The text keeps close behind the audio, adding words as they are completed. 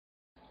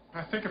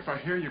I think if I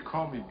hear you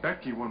call me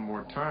Becky one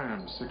more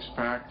time,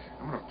 six-pack,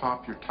 I'm gonna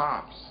pop your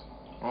tops.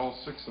 All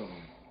 6 of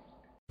them.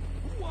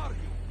 Who are you?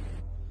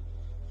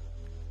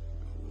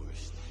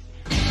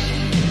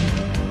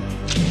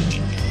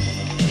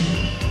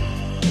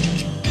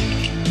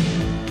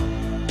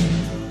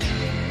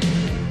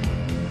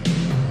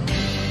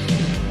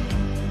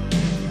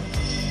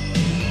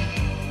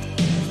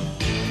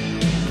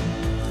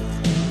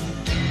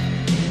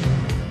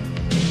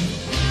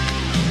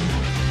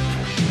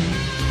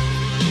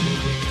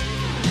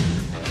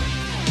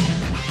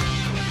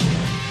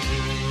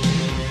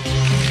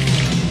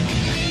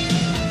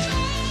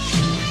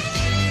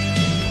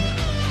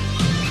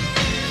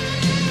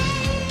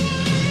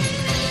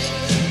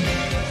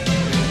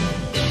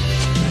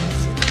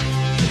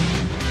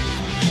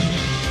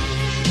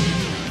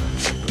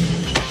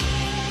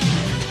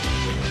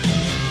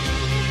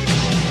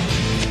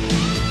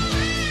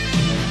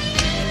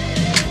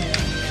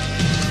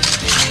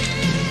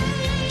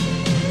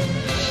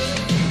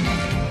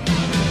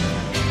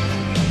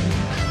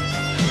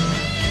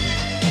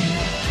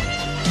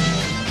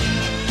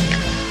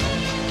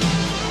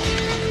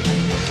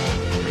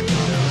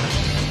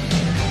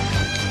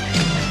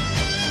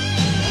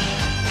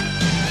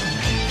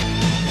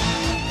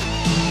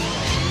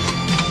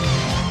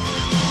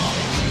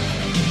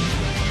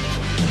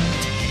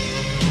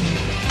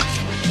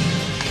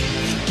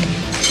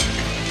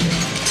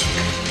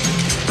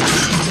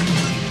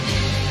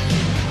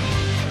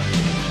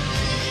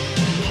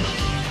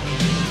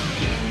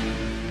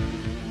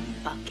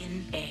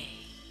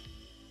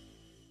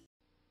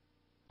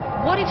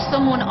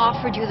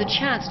 Offered you the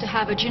chance to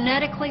have a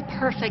genetically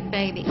perfect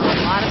baby.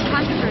 A lot of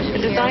controversy.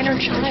 A designer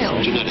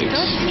child. Genetics.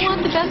 Don't you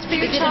want the best for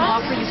your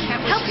child? Offer you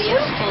can't. How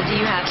beautiful do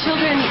you have?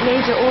 Children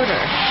made to order.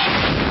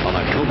 On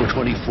October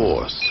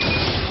 24th,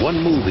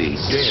 one movie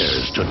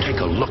dares to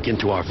take a look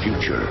into our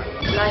future.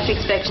 Life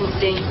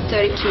expectancy,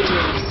 32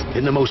 years.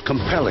 In the most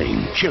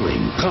compelling,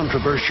 chilling,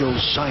 controversial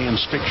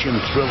science fiction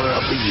thriller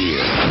of the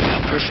year.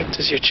 How perfect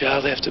does your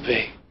child have to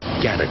be?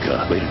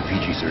 Gattaca, rated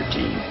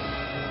PG-13.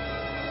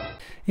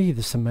 Hey,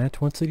 this is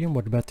Matt once again.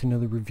 Welcome back to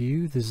another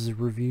review. This is a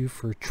review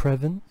for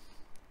Trevin.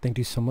 Thank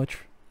you so much.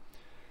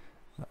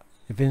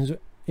 If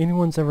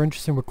anyone's ever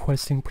interested in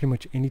requesting pretty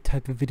much any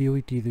type of video,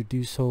 you can either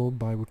do so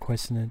by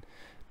requesting it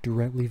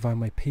directly via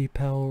my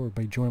PayPal or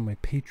by joining my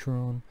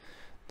Patreon.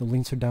 The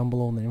links are down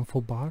below in the info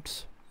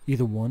box.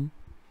 Either one.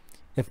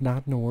 If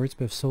not, no worries,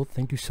 but if so,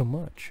 thank you so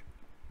much.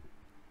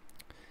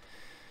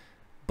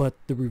 But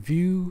the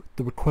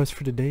request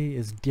for today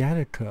is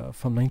Gattaca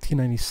from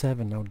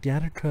 1997. Now,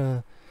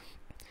 Gattaca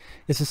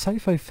is a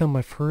sci-fi film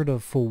I've heard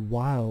of for a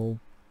while,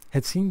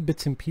 had seen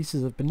bits and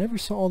pieces of, but never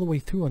saw all the way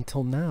through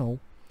until now.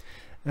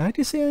 And I have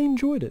to say I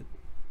enjoyed it.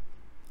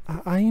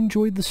 I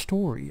enjoyed the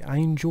story. I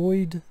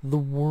enjoyed the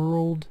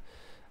world.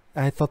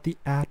 I thought the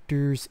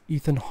actors,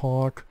 Ethan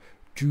Hawke,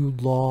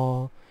 Jude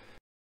Law,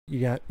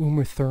 you got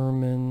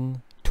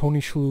Thurman,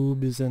 Tony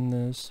Shalhoub is in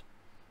this.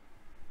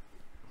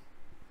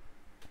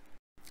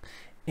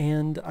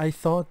 And I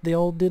thought they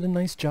all did a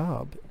nice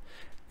job.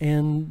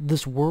 And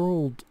this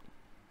world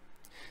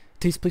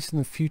takes place in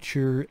the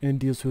future and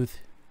deals with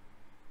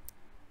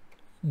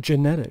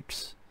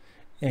genetics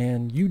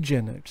and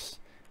eugenics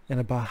and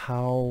about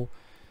how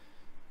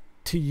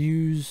to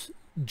use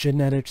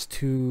genetics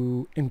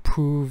to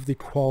improve the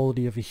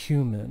quality of a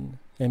human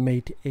and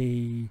make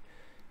a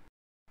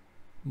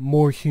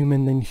more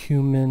human than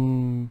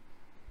human,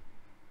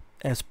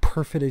 as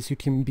perfect as you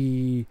can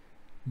be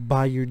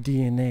by your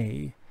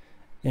DNA,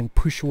 and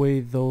push away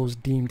those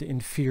deemed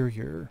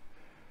inferior.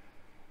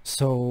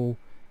 So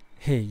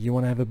hey, you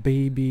want to have a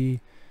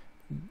baby,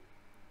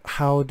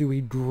 how do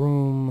we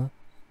groom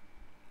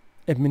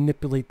and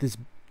manipulate this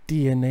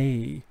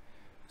DNA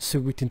so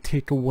we can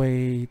take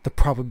away the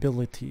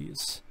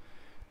probabilities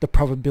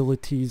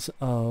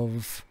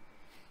of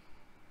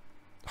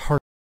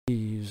heart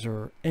disease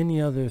or any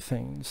other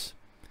things,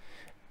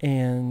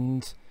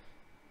 and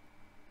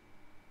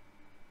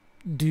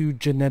do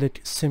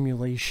genetic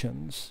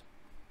simulations.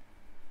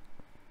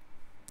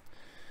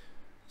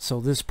 So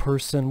this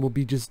person will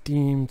be just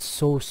deemed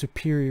so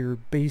superior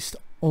based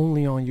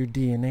only on your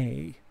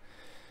DNA.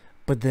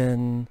 But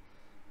then,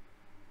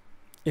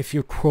 if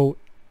you're, quote,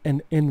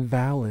 an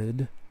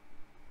invalid,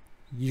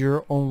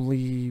 you're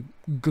only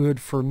good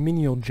for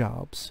menial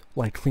jobs,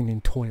 like cleaning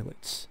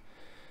toilets.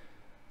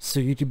 So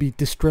you could be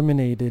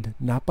discriminated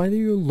not by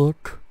your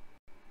look,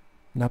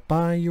 not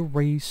by your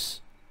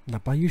race,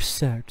 not by your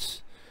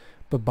sex,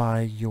 but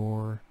by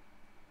your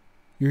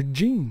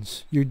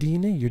genes, your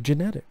DNA, your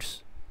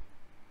genetics.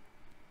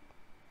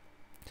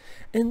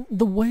 And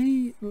the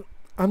way,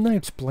 I'm not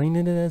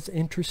explaining it as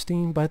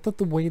interesting, but I thought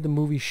the way the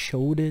movie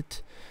showed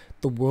it,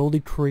 the world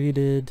it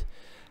created,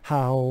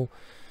 how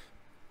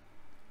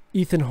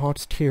Ethan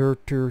Hawke's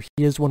character,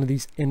 he is one of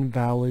these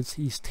invalids.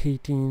 He's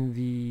taking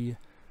the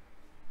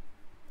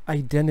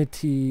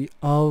identity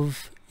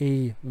of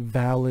a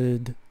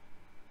valid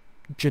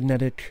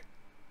genetic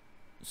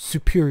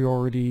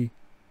superiority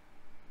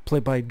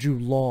played by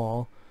Jude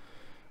Law,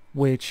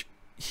 which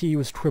he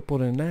was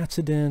crippled in an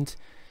accident.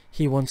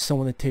 He wants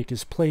someone to take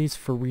his place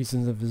for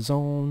reasons of his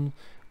own.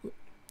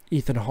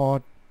 Ethan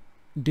Hawke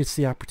gets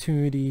the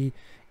opportunity.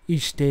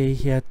 Each day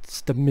he has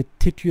to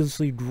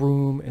meticulously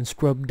groom and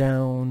scrub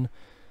down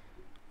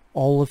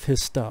all of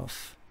his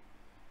stuff.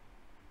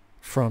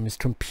 From his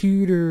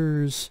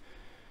computers,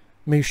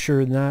 make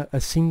sure not a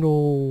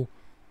single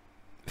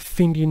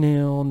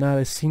fingernail, not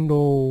a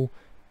single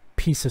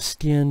piece of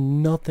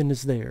skin, nothing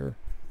is there.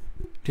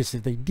 Because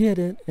if they get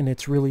it and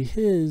it's really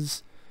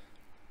his,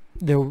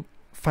 they'll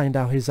find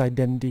out his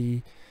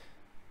identity,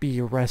 be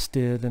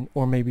arrested, and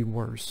or maybe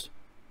worse.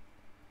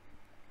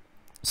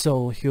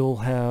 So he'll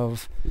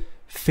have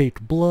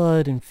fake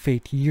blood and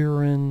fake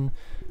urine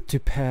to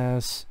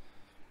pass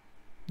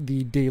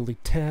the daily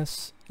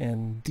tests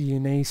and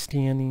DNA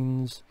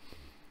scannings.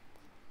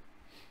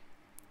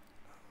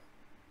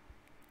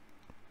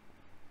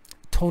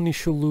 Tony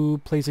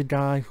Shalhoub plays a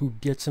guy who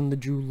gets him the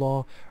Jude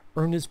Law.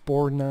 Ernest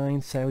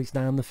Borgnine, sadly he's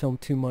not in the film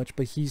too much,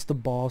 but he's the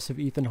boss of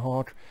Ethan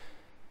Hawke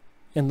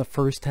in the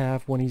first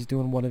half when he's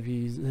doing one of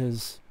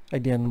his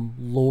again,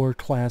 lower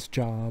class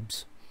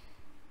jobs.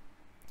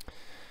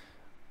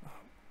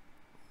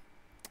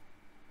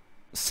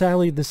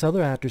 Sadly, this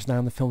other actor's not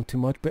in the film too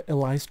much, but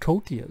Elias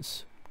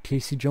Koteas,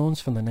 Casey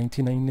Jones from the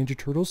 1990 Ninja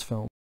Turtles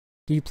film.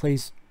 He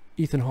plays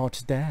Ethan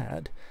Hawke's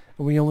dad,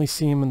 and we only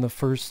see him in the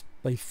first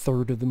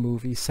third of the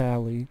movie,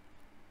 sadly.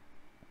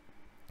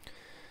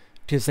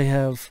 Because they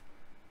have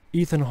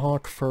Ethan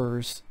Hawke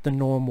first, the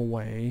normal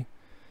way,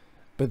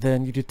 but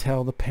then you could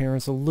tell the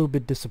parents are a little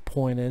bit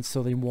disappointed,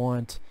 so they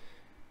want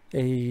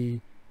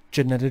a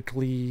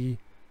genetically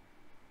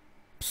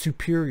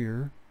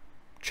superior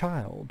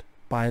child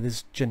by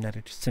this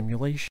genetic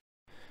simulation.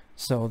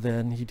 So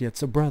then he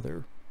gets a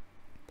brother.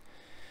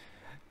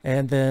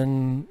 And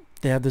then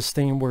they have this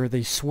thing where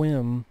they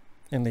swim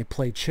and they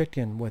play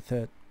chicken with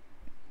it.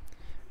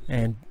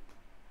 And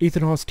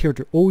Ethan Hawke's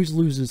character always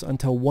loses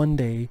until one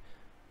day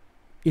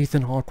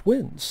Ethan Hawke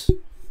wins.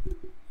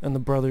 And the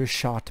brother is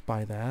shocked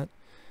by that.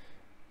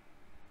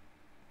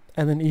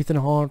 And then Ethan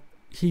Hawke,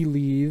 he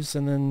leaves,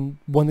 and then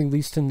one thing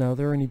leads to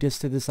another, and he gets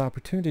to this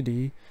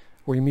opportunity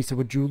where he meets up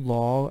with Jude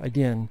Law.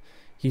 Again,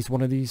 he's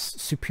one of these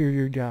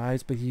superior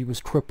guys, but he was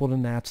crippled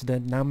in an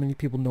accident. Not many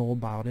people know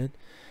about it.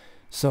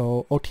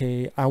 So,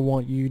 okay, I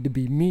want you to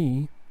be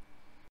me.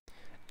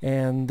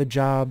 And the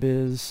job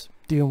is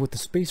dealing with the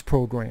space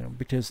program,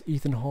 because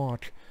Ethan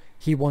Hawke,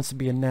 he wants to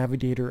be a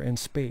navigator in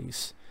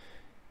space.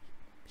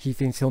 He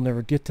thinks he'll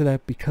never get to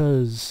that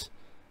because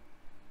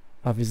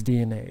of his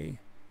DNA.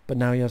 But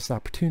now he has the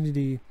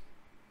opportunity.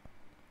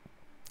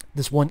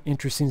 This one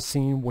interesting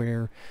scene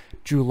where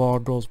Jude Law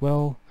goes,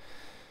 well,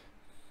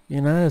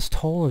 you're not as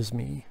tall as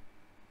me.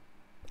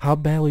 How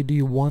badly do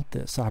you want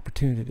this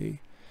opportunity?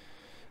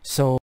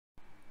 So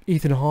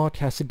Ethan Hawke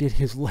has to get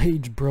his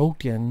legs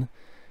broken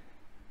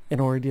in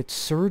order to get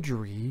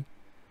surgery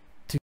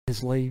to get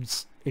his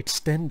legs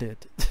extended,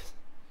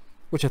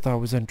 which I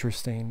thought was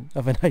interesting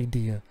of an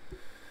idea.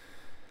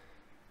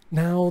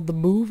 Now, the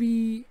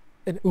movie,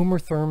 and Uma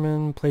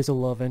Thurman plays a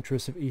love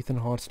interest of Ethan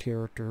Hawke's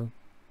character.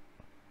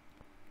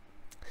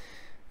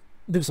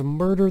 There's a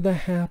murder that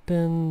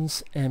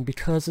happens, and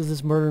because of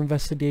this murder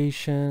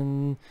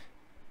investigation,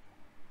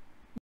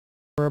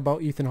 more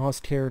about Ethan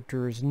Hawke's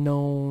character is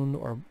known,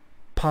 or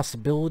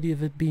possibility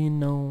of it being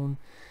known.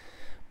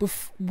 But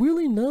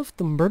weirdly enough,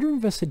 the murder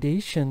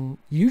investigation,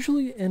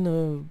 usually in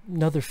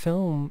another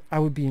film, I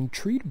would be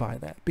intrigued by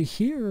that. But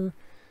here,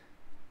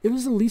 it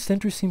was the least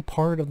interesting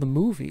part of the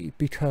movie,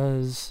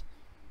 because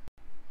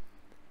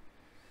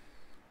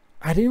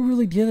I didn't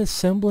really get a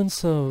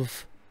semblance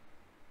of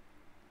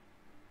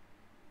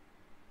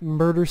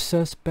murder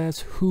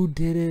suspects, who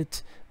did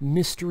it,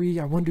 mystery,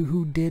 I wonder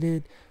who did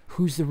it,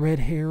 who's the red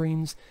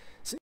herrings.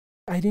 So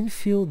I didn't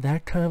feel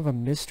that kind of a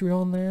mystery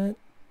on that.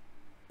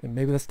 And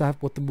maybe that's not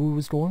what the movie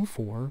was going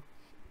for.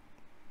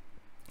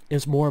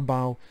 It's more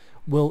about,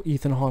 will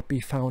Ethan Hawke be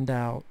found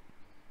out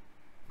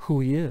who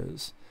he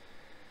is?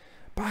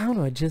 But I don't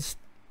know,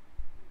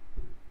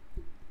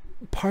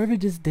 part of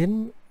it just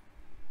didn't,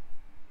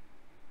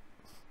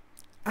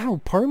 I don't know,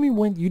 part of me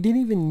went, you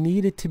didn't even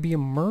need it to be a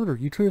murder.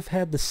 You could have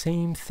had the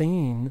same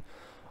thing,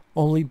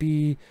 only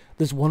be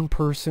this one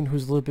person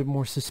who's a little bit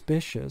more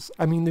suspicious.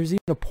 I mean, there's even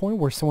a point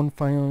where someone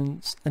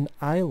finds an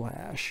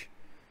eyelash.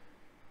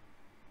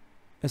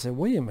 I said,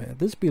 wait a minute,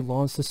 this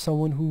belongs to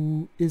someone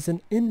who is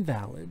an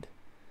invalid.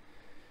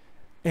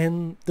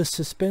 And the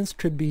suspense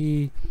could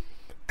be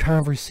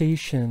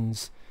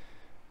conversations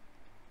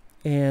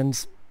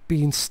and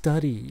being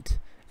studied.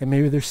 And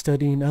maybe they're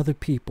studying other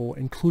people,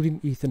 including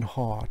Ethan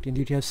Hawke. And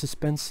you'd have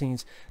suspense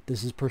scenes.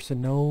 Does this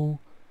person know?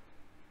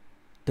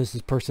 Does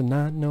this person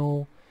not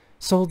know?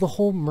 So the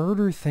whole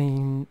murder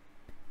thing,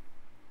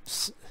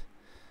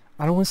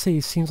 I don't want to say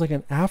it seems like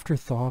an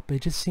afterthought, but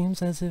it just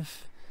seems as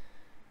if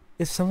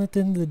it's something at the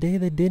end of the day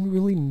that didn't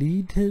really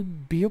need to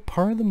be a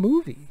part of the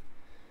movie.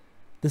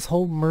 This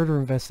whole murder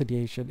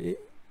investigation.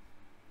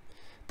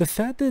 The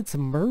fact that it's a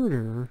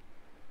murder,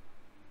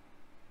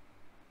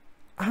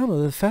 I don't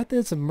know, the fact that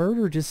it's a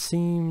murder just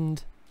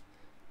seemed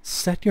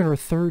second or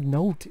third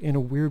note in a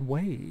weird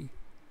way.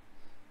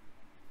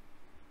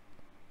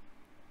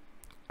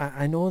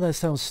 I know that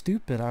sounds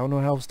stupid. I don't know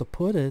how else to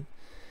put it.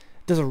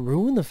 It doesn't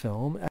ruin the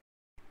film.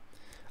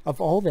 Of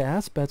all the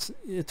aspects,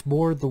 it's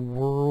more the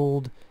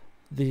world,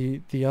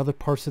 the other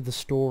parts of the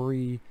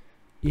story,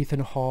 Ethan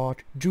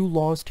Hawke. Jude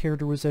Law's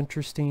character was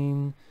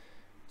interesting.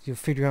 You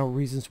figure out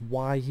reasons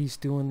why he's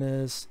doing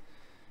this.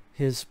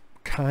 His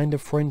kind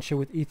of friendship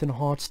with Ethan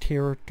Hawke's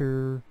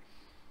character.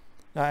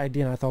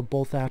 Again, I thought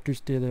both actors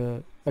did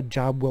a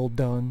job well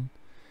done.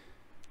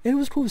 And it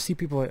was cool to see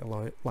people like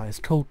Elias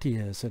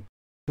Koteas and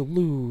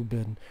Lube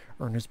and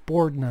Ernest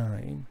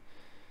Borgnine.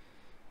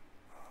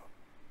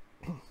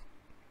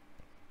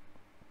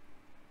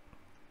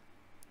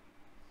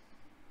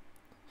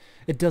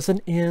 It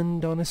doesn't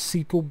end on a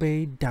sequel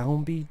bait,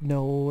 downbeat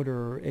note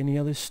or any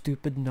other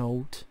stupid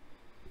note.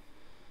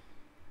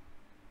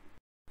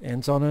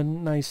 Ends on a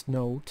nice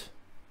note.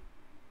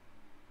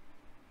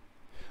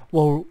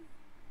 Well,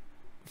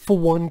 for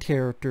one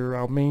character,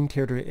 our main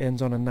character,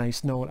 ends on a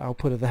nice note. I'll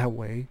put it that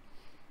way.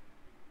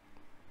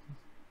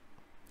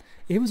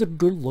 It was a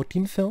good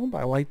looking film.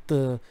 I like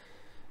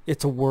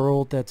it's a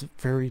world that's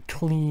very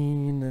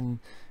clean, and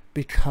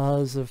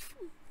because of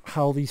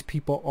how these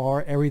people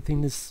are,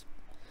 everything is,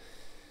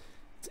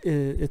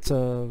 it's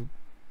a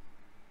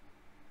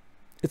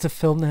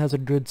film that has a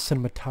good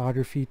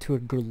cinematography to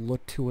it, good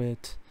look to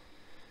it.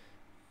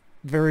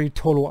 Very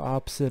total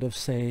opposite of,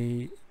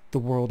 say, the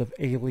world of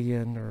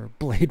Alien or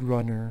Blade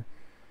Runner,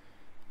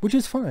 which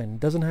is fine. It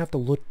doesn't have to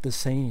look the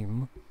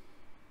same.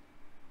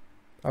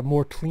 A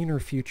more cleaner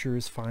future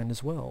is fine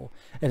as well,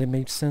 and it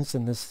makes sense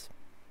in this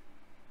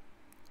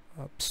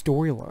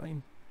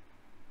storyline.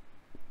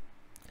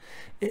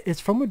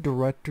 It's from a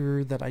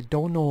director that I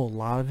don't know a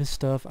lot of his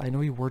stuff. I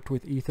know he worked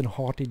with Ethan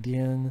Hawke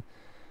again.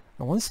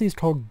 I want to say it's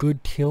called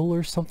Good Kill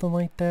or something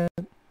like that.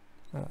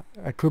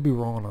 I could be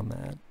wrong on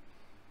that.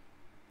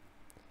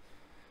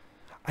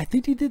 I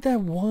think he did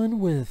that one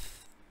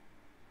with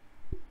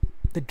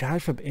the guy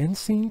from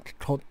NSYNC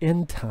called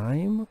In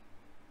Time.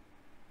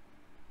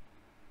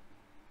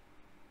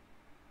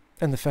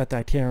 And the fact that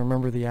I can't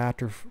remember the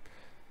actor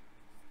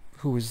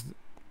who was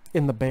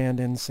in the band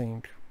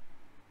NSYNC.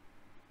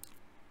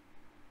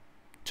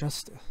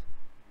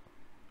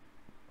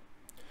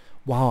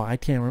 Wow, I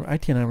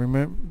cannot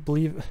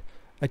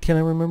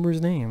remember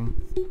his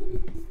name.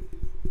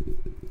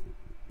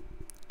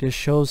 This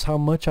shows how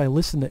much I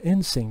listen to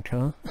NSYNC,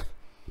 huh?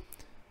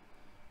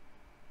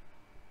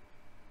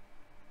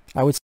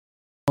 I would say,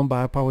 but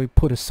I'd probably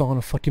put a song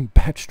of fucking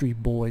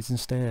Backstreet Boys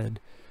instead.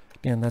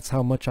 Again, that's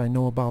how much I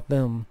know about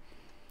them.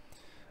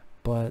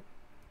 But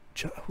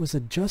was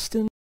it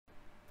Justin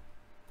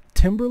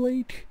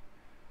Timberlake?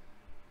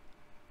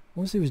 I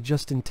want to say it was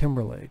Justin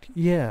Timberlake.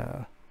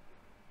 Yeah,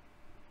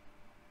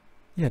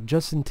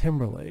 Justin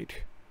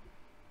Timberlake.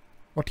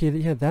 Okay,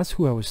 yeah, that's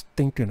who I was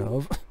thinking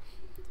of.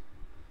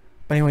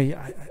 But anyway,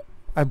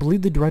 I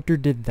believe the director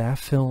did that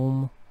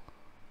film.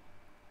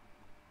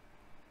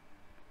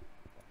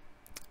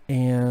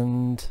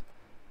 And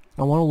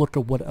I want to look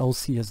at what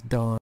else he has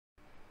done.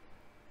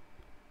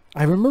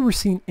 I remember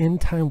seeing In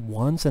Time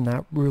once and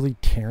not really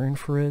caring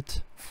for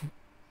it.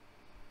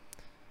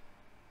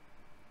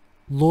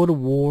 Lord of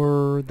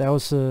War, that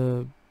was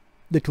a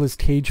Nicolas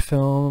Cage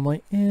film. I'm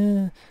like,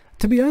 eh.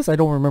 To be honest, I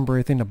don't remember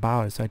anything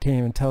about it, so I can't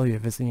even tell you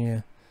if it's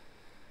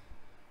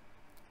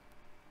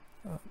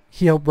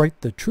he helped write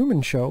The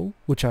Truman Show,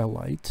 which I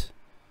liked.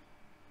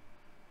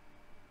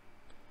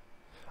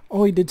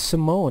 Oh, he did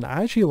Simone.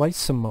 I actually liked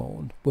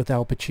Simone with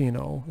Al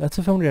Pacino. That's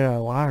a film that had a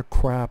lot of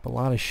crap, a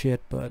lot of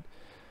shit, but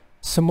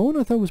Simone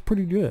I thought was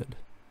pretty good.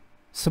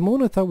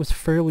 Simone I thought was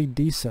fairly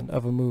decent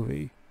of a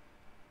movie.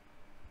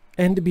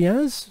 And to be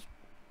honest,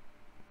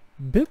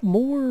 a bit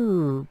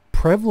more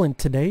prevalent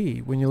today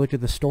when you look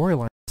at the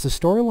storyline. The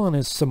storyline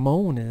is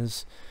Simone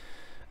is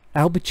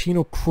Al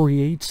Pacino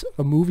creates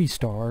a movie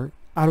star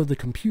out of the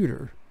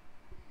computer.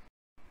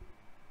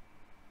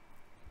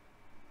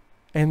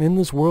 And in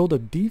this world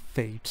of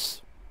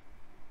deepfakes,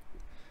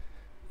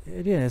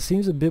 it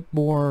seems a bit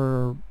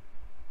more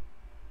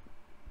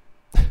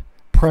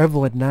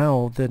prevalent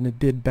now than it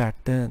did back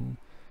then.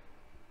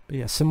 But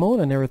yeah,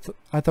 Simone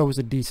I thought was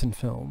a decent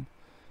film.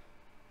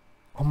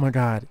 Oh my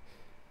god.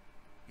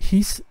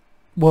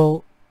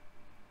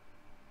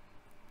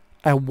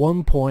 At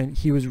one point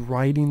he was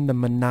writing the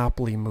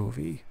Monopoly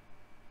movie.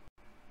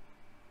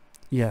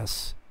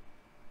 Yes.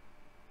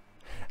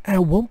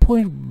 At one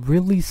point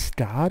Ridley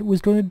Scott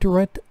was going to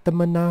direct the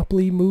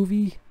Monopoly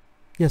movie.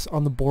 Yes,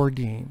 on the board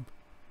game.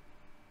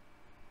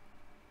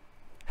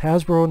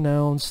 Hasbro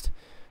announced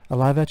a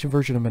live-action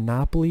version of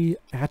Monopoly,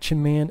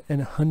 Action Man,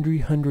 and Hungry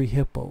Hungry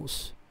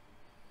Hippos.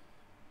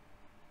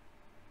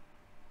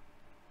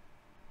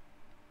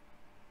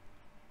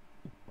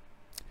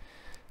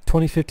 In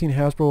 2015,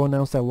 Hasbro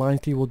announced that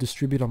Lionsgate will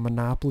distribute a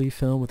Monopoly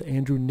film with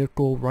Andrew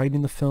Niccol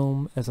writing the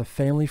film as a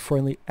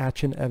family-friendly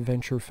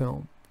action-adventure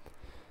film.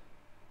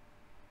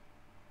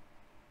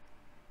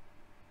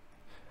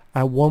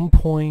 At one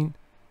point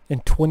in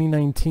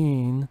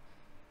 2019,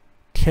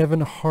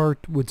 Kevin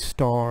Hart would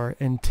star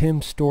and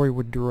Tim Story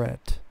would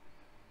direct.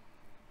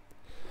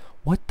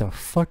 What the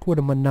fuck would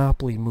a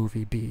Monopoly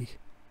movie be?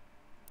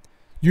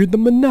 You're the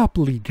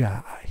Monopoly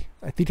guy.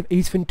 I think of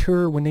Ace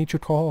Ventura: When Nature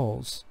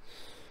Calls.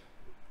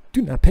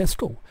 Do not pass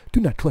go. Do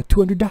not collect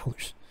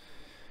 $200.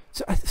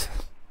 So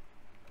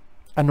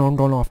I know I'm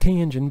going off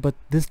tangent, but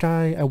this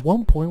guy at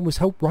one point was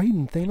help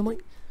writing thing. I'm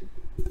like,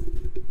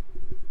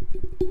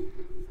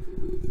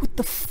 what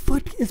the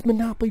fuck is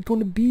Monopoly going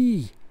to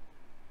be?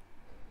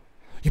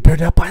 You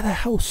better not buy the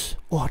house,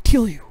 or I'll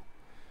kill you.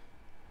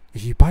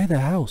 If you buy the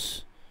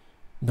house,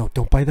 no,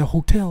 don't buy the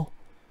hotel.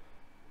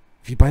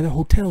 If you buy the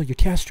hotel, you're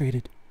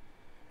castrated.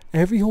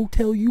 Every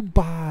hotel you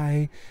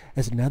buy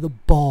is another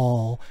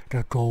ball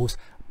that goes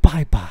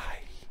bye-bye.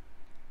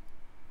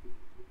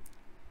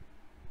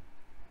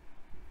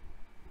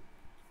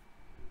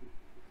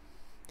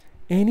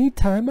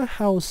 Anytime a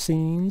house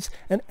sings,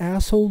 an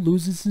asshole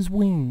loses his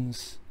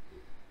wings.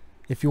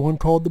 If you want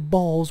to call the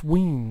balls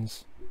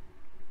wings.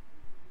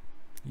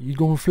 You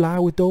gonna fly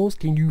with those?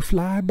 Can you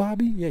fly,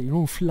 Bobby? Yeah, you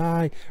gonna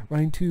fly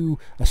right into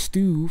a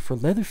stew for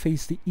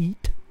Leatherface to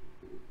eat.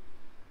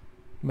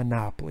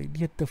 Monopoly.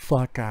 Get the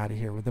fuck out of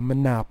here with the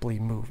Monopoly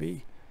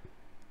movie.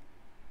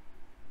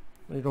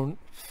 They don't...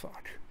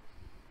 Fuck.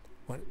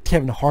 What,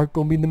 Kevin Hart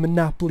gonna be the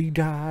Monopoly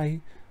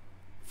guy?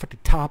 For the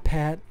top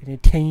hat and a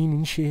cane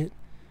and shit?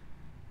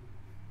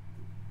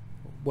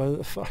 What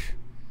the fuck?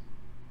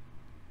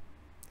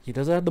 He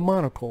does have the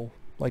monocle,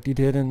 like he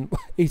did in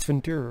Ace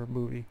Ventura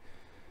movie.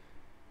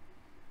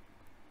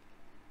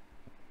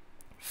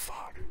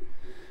 Fuck.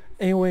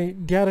 Anyway,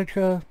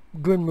 Gattaca,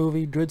 good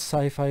movie, good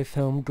sci-fi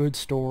film, good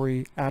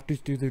story. Actors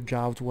do their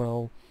jobs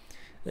well.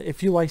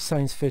 If you like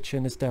science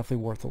fiction, it's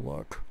definitely worth a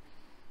look.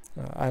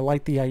 I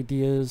like the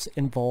ideas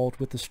involved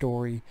with the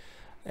story,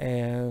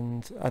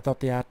 and I thought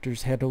the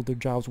actors handled their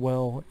jobs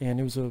well, and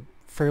it was a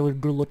fairly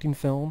good-looking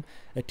film.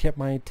 It kept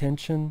my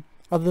attention,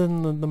 other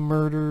than the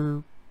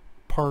murder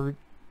part,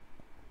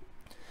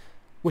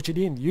 which it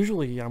didn't.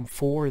 Usually I'm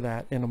for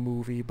that in a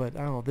movie, but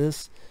I don't know,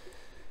 this,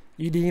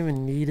 you didn't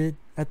even need it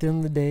at the end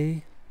of the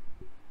day.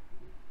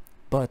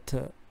 But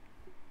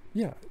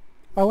yeah,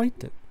 I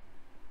liked it.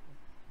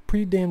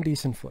 Pretty damn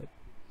decent flick.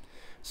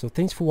 So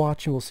thanks for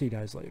watching. We'll see you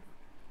guys later.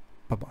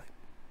 Bye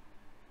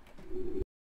bye.